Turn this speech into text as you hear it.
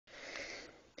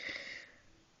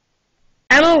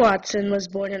Emma Watson was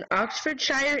born in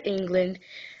Oxfordshire, England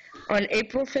on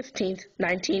April 15,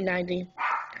 1990.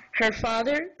 Her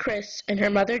father, Chris, and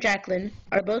her mother, Jacqueline,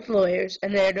 are both lawyers,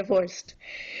 and they are divorced.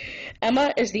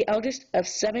 Emma is the eldest of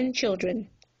 7 children,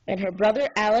 and her brother,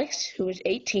 Alex, who is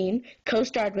 18,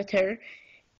 co-starred with her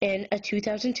in a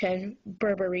 2010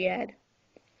 Burberry ad.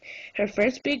 Her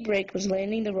first big break was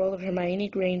landing the role of Hermione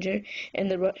Granger in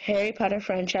the Harry Potter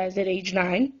franchise at age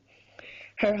 9.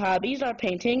 Her hobbies are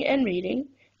painting and reading,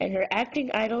 and her acting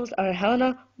idols are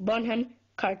Helena Bonham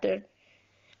Carter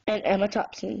and Emma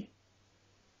Thompson.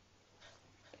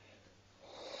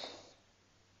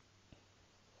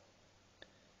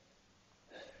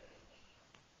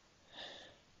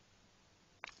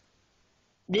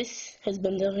 This has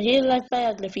been the real-life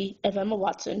biography of Emma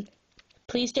Watson.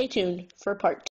 Please stay tuned for part 2.